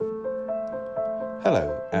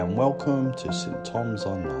Hello and welcome to St Thomas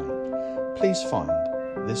Online. Please find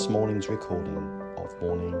this morning's recording of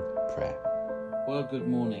morning prayer. Well, good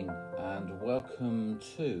morning and welcome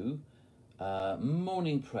to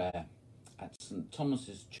morning prayer at St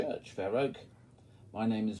Thomas's Church, Fair Oak. My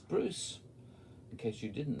name is Bruce, in case you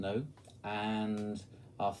didn't know, and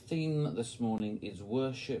our theme this morning is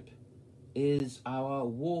worship is our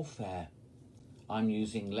warfare. I'm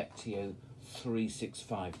using Lectio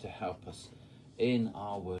 365 to help us in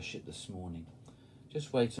our worship this morning.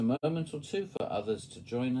 Just wait a moment or two for others to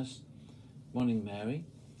join us. Morning, Mary.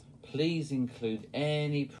 Please include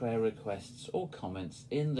any prayer requests or comments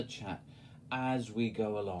in the chat as we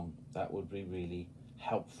go along. That would be really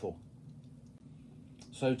helpful.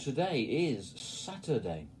 So today is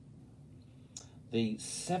Saturday, the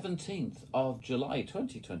 17th of July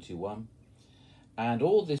 2021, and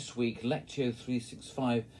all this week Lectio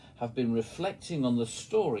 365 have been reflecting on the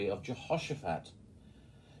story of Jehoshaphat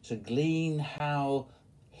to glean how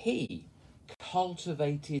he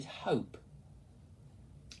cultivated hope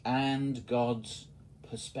and God's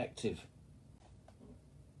perspective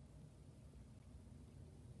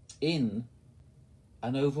in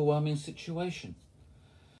an overwhelming situation.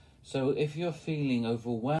 So if you're feeling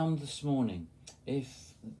overwhelmed this morning,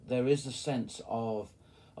 if there is a sense of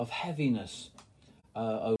heaviness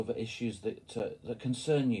over issues that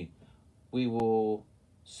concern you, we will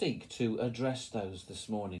seek to address those this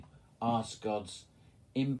morning. Ask God's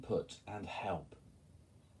input and help.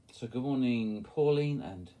 So good morning, Pauline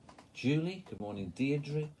and Julie. Good morning,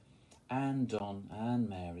 Deirdre and Don and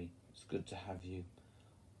Mary. It's good to have you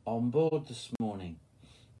on board this morning.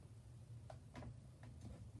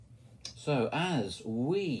 So as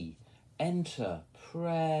we enter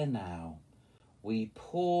prayer now, we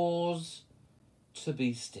pause to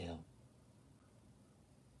be still,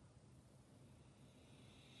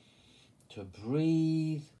 to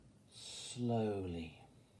breathe slowly,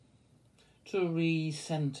 to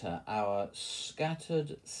recenter our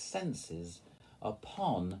scattered senses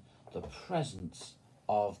upon the presence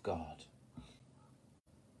of God.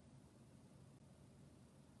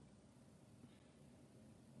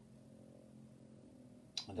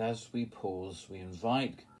 And as we pause, we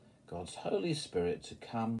invite God's Holy Spirit to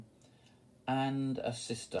come and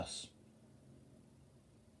assist us,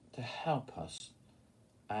 to help us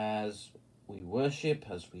as we worship,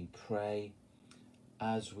 as we pray,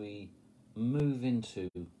 as we move into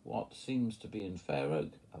what seems to be in Fair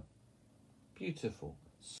Oak, a beautiful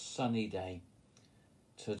sunny day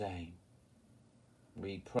today.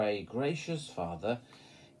 We pray, gracious Father,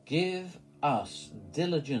 give us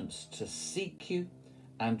diligence to seek you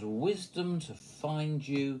and wisdom to find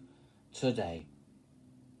you today.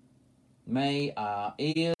 May our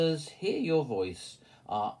ears hear your voice,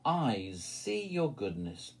 our eyes see your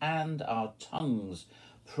goodness, and our tongues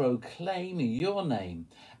proclaim your name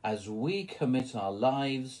as we commit our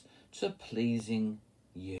lives to pleasing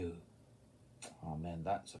you. Amen.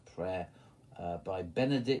 That's a prayer by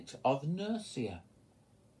Benedict of Nursia.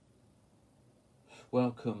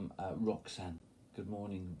 Welcome, Roxanne. Good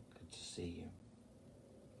morning. Good to see you.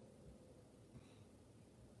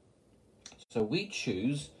 So we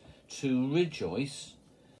choose to rejoice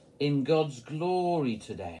in God's glory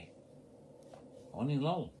today. Morning,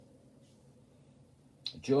 Lol.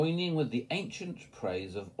 Joining with the ancient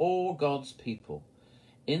praise of all God's people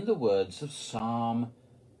in the words of Psalm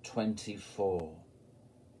 24.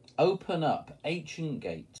 Open up ancient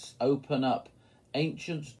gates, open up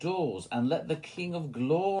ancient doors, and let the King of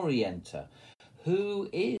glory enter. Who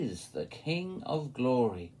is the King of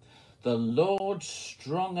glory? The Lord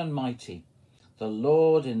strong and mighty, the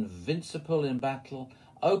Lord invincible in battle.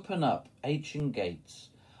 Open up ancient gates,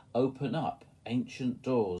 open up ancient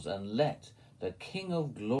doors, and let the King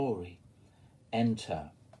of glory enter.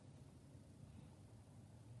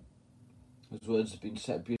 Those words have been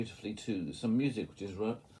set beautifully to some music which is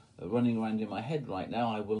running around in my head right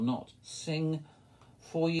now. I will not sing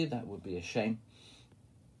for you, that would be a shame.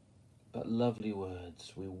 But lovely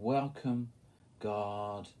words. We welcome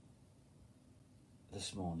God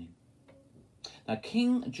this morning. Now,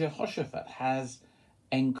 King Jehoshaphat has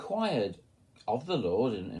inquired of the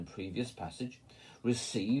Lord in previous passage,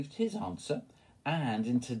 received his answer, and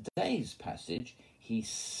in today's passage, he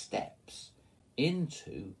steps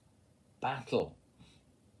into battle.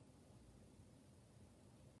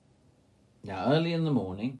 Now, early in the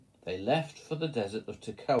morning, they left for the desert of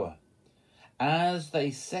Tekoa. As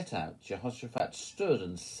they set out, Jehoshaphat stood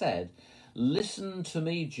and said, "Listen to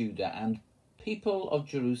me, Judah and people of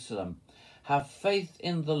Jerusalem. Have faith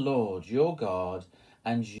in the Lord your God,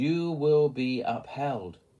 and you will be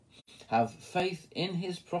upheld. Have faith in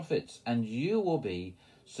his prophets, and you will be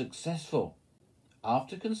successful.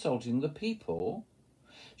 After consulting the people,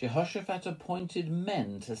 Jehoshaphat appointed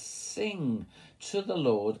men to sing to the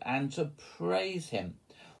Lord and to praise him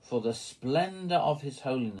for the splendor of his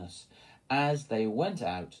holiness as they went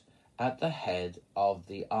out at the head of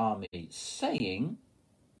the army, saying,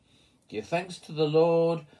 Give thanks to the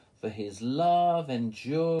Lord, for his love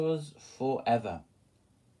endures forever.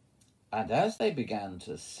 And as they began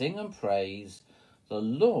to sing and praise, the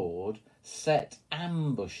Lord set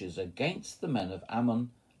ambushes against the men of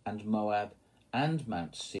Ammon and Moab and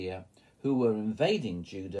Mount Seir, who were invading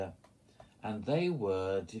Judah, and they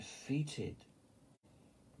were defeated.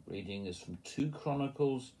 Reading is from 2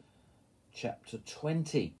 Chronicles chapter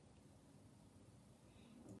 20.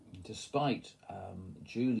 Despite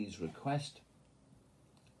Julie's request,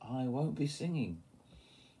 I won't be singing.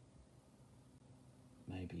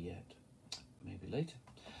 Maybe yet. Maybe later.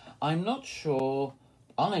 I'm not sure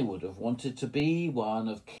I would have wanted to be one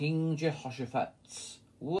of King Jehoshaphat's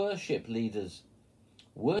worship leaders.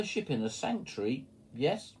 Worship in a sanctuary,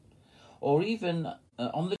 yes, or even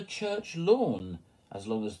on the church lawn, as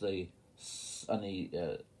long as the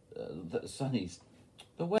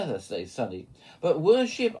weather stays sunny. But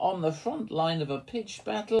worship on the front line of a pitched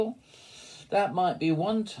battle, that might be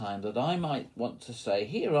one time that I might want to say,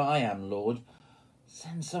 Here I am, Lord,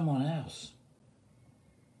 send someone else.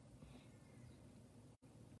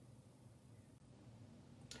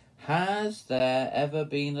 Has there ever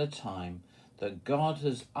been a time that God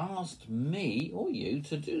has asked me or you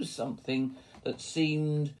to do something that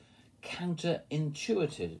seemed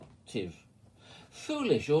counterintuitive,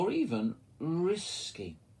 foolish, or even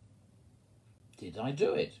risky? Did I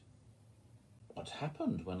do it? What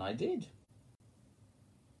happened when I did?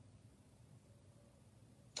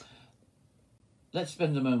 Let's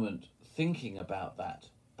spend a moment thinking about that.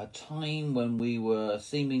 A time when we were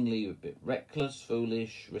seemingly a bit reckless,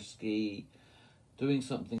 foolish, risky, doing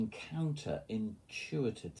something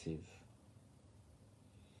counterintuitive.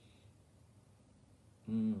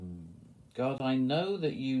 God, I know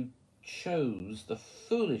that you chose the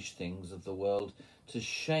foolish things of the world to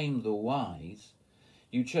shame the wise.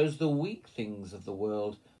 You chose the weak things of the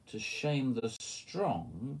world to shame the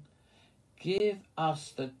strong. Give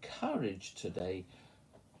us the courage today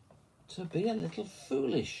to be a little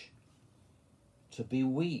foolish, to be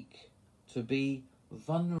weak, to be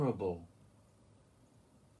vulnerable,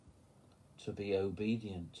 to be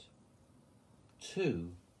obedient,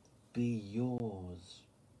 to be yours.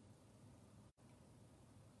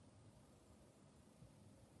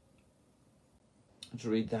 To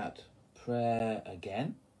read that prayer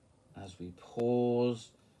again as we pause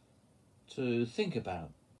to think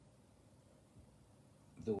about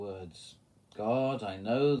the words. God, I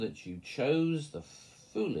know that you chose the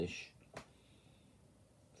foolish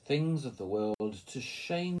things of the world to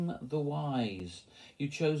shame the wise. You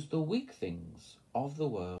chose the weak things of the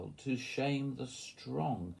world to shame the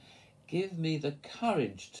strong. Give me the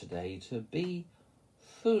courage today to be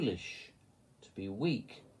foolish, to be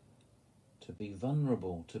weak, to be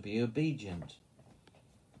vulnerable, to be obedient,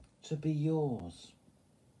 to be yours.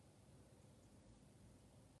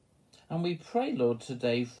 And we pray, Lord,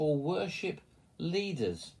 today for worship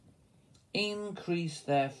leaders. Increase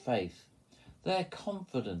their faith, their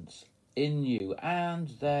confidence in you, and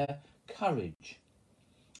their courage.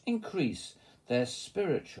 Increase their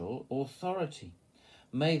spiritual authority.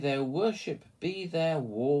 May their worship be their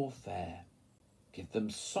warfare. Give them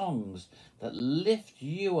songs that lift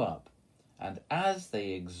you up, and as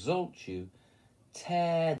they exalt you,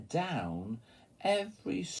 tear down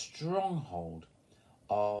every stronghold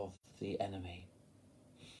of the enemy.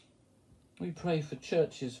 We pray for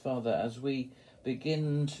churches, Father, as we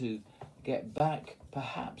begin to get back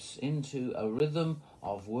perhaps into a rhythm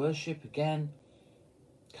of worship again,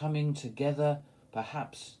 coming together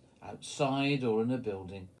perhaps outside or in a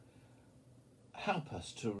building. Help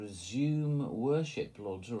us to resume worship,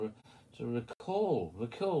 Lord, to recall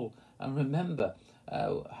and remember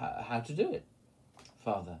how to do it,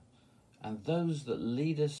 Father. And those that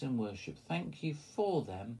lead us in worship, thank you for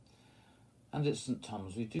them. And at St.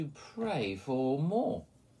 Thomas, we do pray for more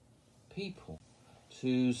people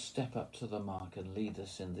to step up to the mark and lead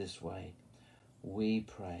us in this way. We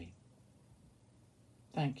pray.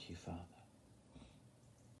 Thank you, Father.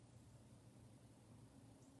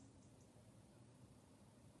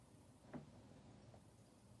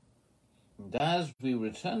 And as we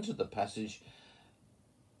return to the passage,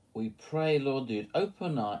 we pray, Lord, that you'd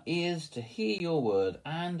open our ears to hear your word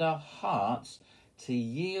and our hearts to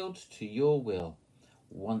yield to your will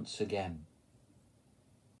once again.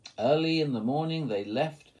 Early in the morning they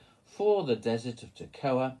left for the desert of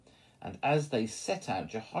Tekoa. And as they set out,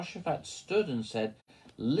 Jehoshaphat stood and said,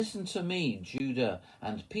 "Listen to me, Judah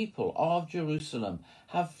and people of Jerusalem.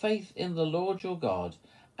 Have faith in the Lord your God,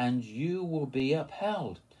 and you will be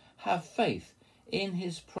upheld. Have faith in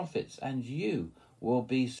his prophets, and you will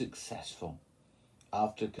be successful."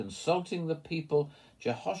 After consulting the people,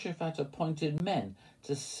 Jehoshaphat appointed men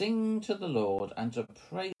to sing to the Lord and to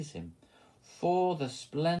praise him for the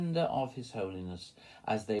splendor of his holiness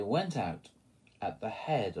as they went out at the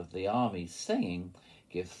head of the army, saying,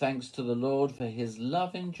 "Give thanks to the Lord, for his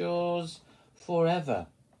love endures forever."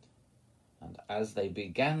 And as they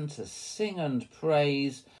began to sing and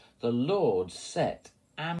praise, the Lord set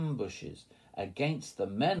ambushes against the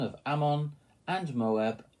men of Ammon and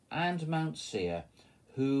Moab and Mount Seir,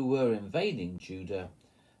 who were invading Judah,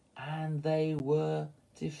 and they were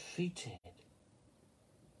defeated.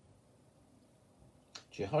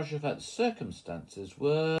 Jehoshaphat's circumstances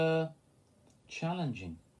were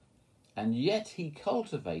challenging, and yet he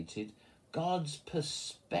cultivated God's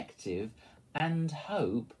perspective and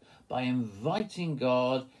hope by inviting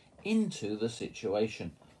God into the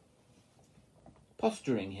situation,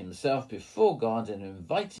 posturing himself before God and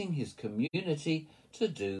inviting his community to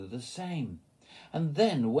do the same. And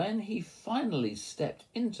then, when he finally stepped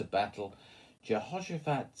into battle,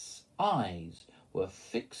 Jehoshaphat's eyes were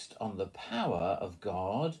fixed on the power of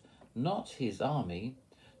God, not his army,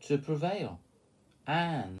 to prevail,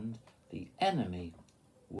 and the enemy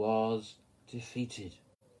was defeated.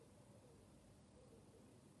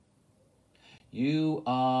 You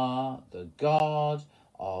are the God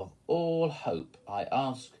of all hope. I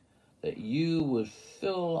ask that you would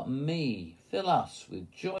fill us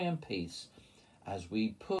with joy and peace as we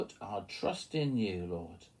put our trust in you,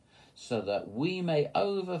 Lord, so that we may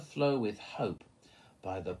overflow with hope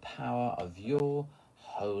by the power of your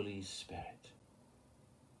Holy Spirit.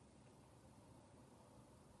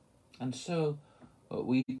 And so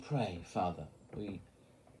we pray, Father,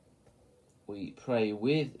 we pray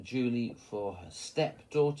with Julie for her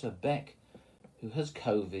stepdaughter, Beck, who has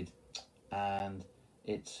COVID, and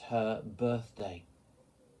it's her birthday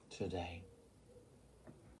today.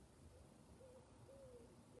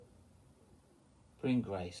 Bring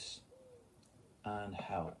grace and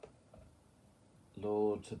help,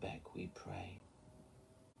 Lord, to Beck, we pray.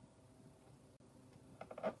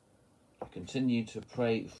 I continue to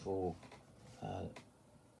pray for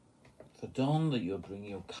Don, that you'll bring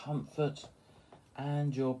your comfort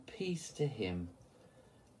and your peace to him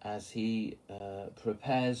as he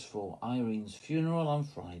prepares for Irene's funeral on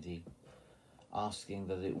Friday, asking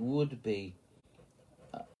that it would be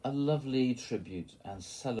a lovely tribute and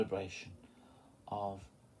celebration of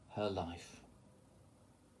her life.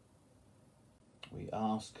 We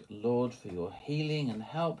ask, Lord, for your healing and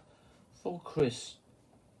help for Chris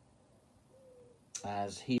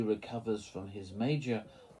as he recovers from his major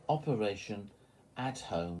operation at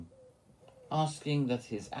home, asking that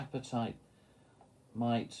his appetite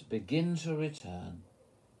might begin to return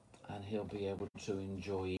and he'll be able to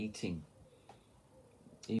enjoy eating,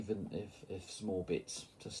 even if small bits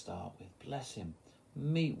to start with. Bless him,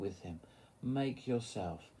 meet with him, make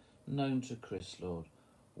yourself known to Chris, Lord,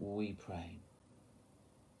 we pray.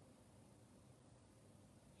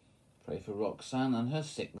 Pray for Roxanne and her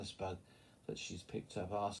sickness bug that she's picked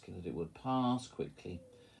up, asking that it would pass quickly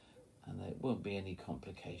and there won't be any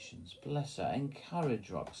complications. Bless her, encourage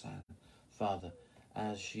Roxanne, Father,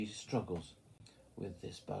 as she struggles with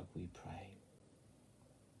this bug, we pray.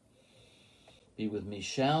 Be with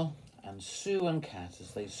Michelle and Sue and Kat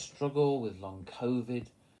as they struggle with long COVID.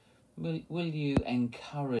 Will you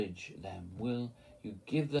encourage them? Will you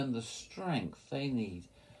give them the strength they need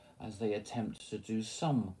as they attempt to do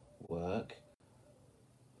some work?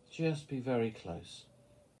 Just be very close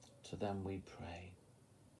to them, we pray.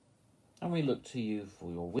 And we look to you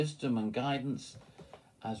for your wisdom and guidance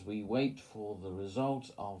as we wait for the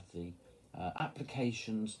result of the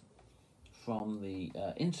applications from the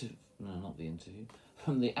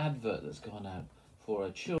from the advert that's gone out for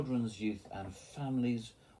a children's, youth and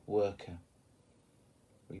families worker.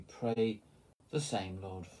 We pray the same,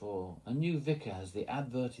 Lord, for a new vicar as the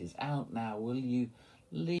advert is out now. Will you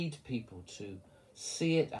lead people to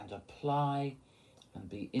see it and apply and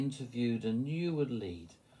be interviewed, and you would lead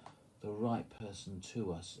the right person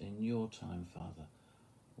to us in your time, Father,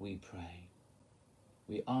 we pray.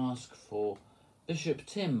 We ask for Bishop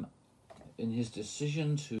Tim in his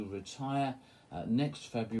decision to retire next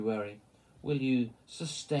February. Will you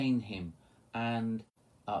sustain him and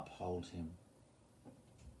uphold him?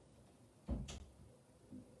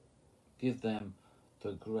 Give them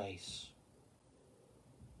the grace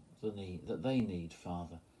that they need,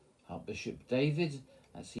 Father. Help Bishop David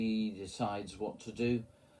as he decides what to do,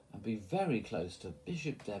 and be very close to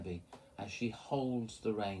Bishop Debbie as she holds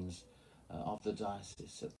the reins of the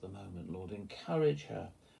diocese at the moment. Lord, encourage her,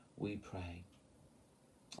 we pray.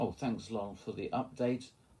 Oh, thanks, Lord, for the update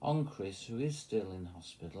on Chris, who is still in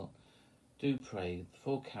hospital. Do pray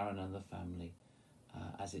for Karen and the family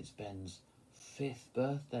as it's Ben's 5th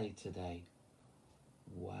birthday today.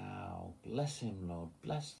 Wow. Bless him, Lord.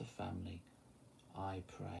 Bless the family, I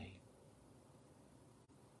pray.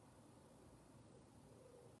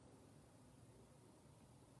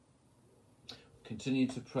 Continue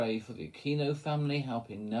to pray for the Aquino family,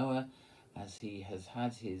 helping Noah as he has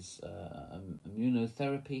had his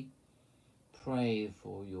immunotherapy. Pray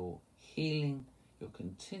for your healing, your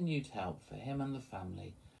continued help for him and the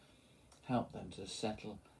family. Help them to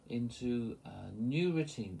settle into new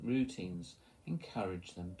routines.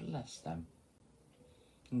 Encourage them, bless them,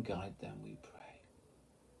 and guide them, we pray.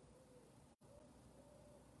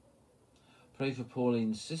 Pray for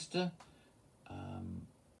Pauline's sister,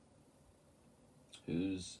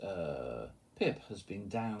 whose PIP has been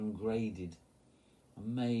downgraded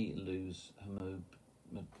and may lose her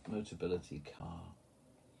Motability car.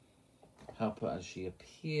 Help her as she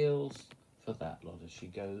appeals for that, Lord, as she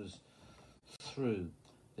goes through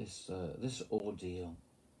this ordeal.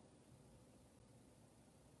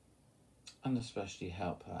 And especially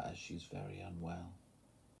help her as she's very unwell.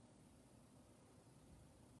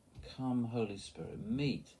 Come, Holy Spirit,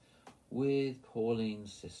 meet with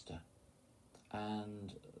Pauline's sister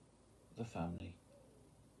and the family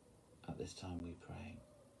at this time, we pray.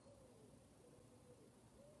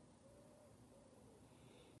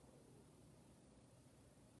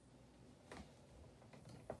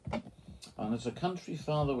 And as a country,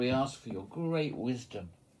 Father, we ask for your great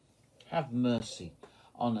wisdom. Have mercy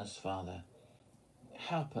on us, Father.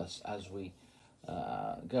 Help us as we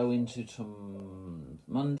go into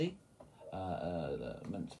Monday,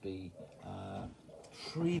 meant to be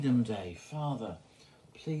Freedom Day. Father,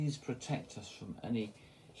 please protect us from any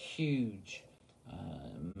huge,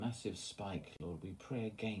 massive spike, Lord. We pray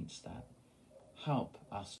against that. Help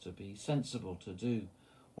us to be sensible, to do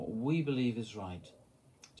what we believe is right,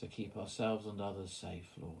 to keep ourselves and others safe,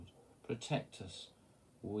 Lord. Protect us,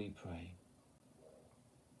 we pray.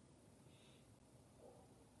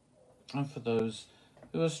 And for those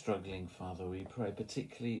who are struggling, Father, we pray,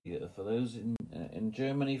 particularly for those in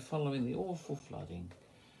Germany following the awful flooding.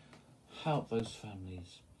 Help those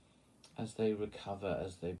families as they recover,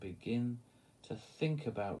 as they begin to think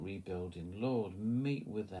about rebuilding. Lord, meet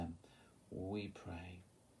with them, we pray.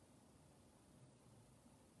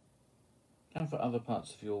 And for other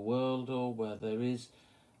parts of your world, or where there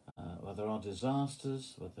are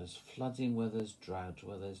disasters, where there's flooding, where there's drought,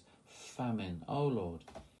 where there's famine. Oh Lord,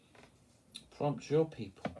 prompt your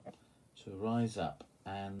people to rise up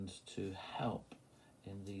and to help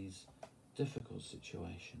in these difficult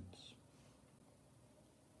situations.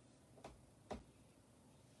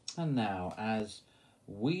 And now, as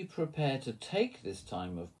we prepare to take this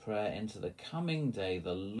time of prayer into the coming day,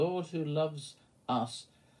 the Lord who loves us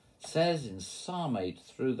says in Psalm 8,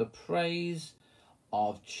 through the praise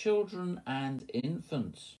of children and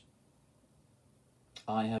infants,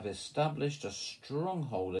 I have established a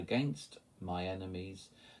stronghold against my enemies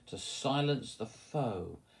to silence the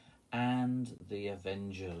foe and the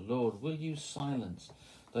avenger. Lord, will you silence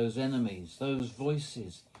those enemies, those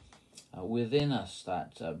voices within us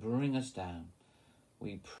that bring us down?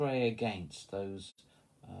 We pray against those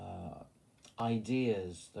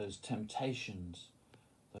ideas, those temptations,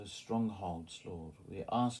 those strongholds, Lord. We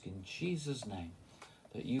ask in Jesus' name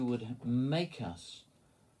that you would make us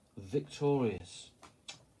victorious.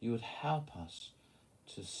 You would help us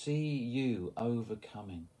to see you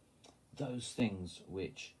overcoming those things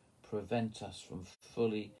which prevent us from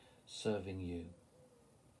fully serving you.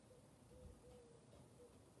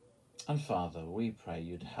 And Father, we pray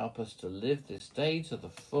you'd help us to live this day to the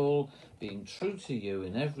full, being true to you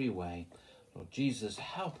in every way. Lord Jesus,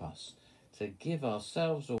 help us to give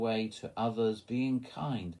ourselves away to others, being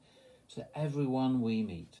kind to everyone we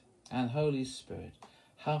meet. And Holy Spirit,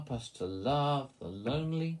 help us to love the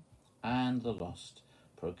lonely and the lost,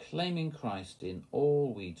 proclaiming Christ in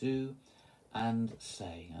all we do and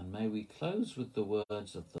say. And may we close with the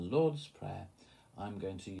words of the Lord's Prayer. I'm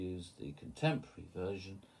going to use the contemporary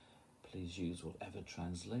version. Please use whatever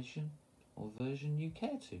translation or version you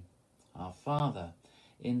care to. Our Father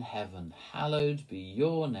in heaven, hallowed be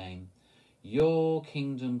your name. Your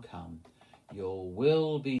kingdom come, your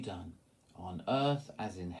will be done, on earth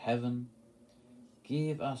as in heaven.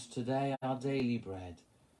 Give us today our daily bread.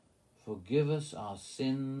 Forgive us our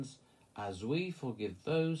sins as we forgive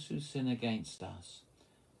those who sin against us.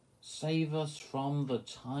 Save us from the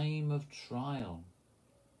time of trial,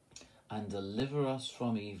 and deliver us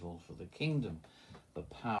from evil. For the kingdom, the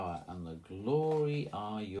power, and the glory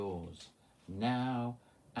are yours, now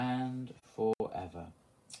and forever.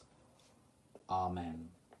 Amen.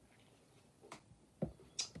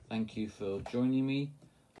 Thank you for joining me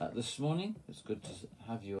this morning. It's good to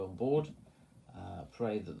have you on board.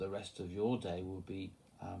 Pray that the rest of your day will be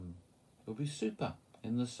super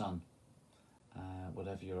in the sun,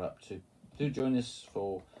 whatever you're up to. Do join us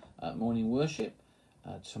for morning worship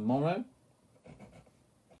tomorrow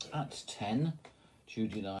at 10.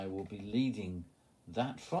 Judy and I will be leading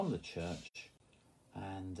that from the church,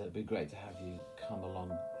 and it'd be great to have you come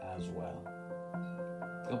along as well.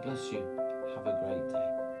 God bless you. Have a great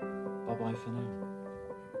day. Bye-bye for now.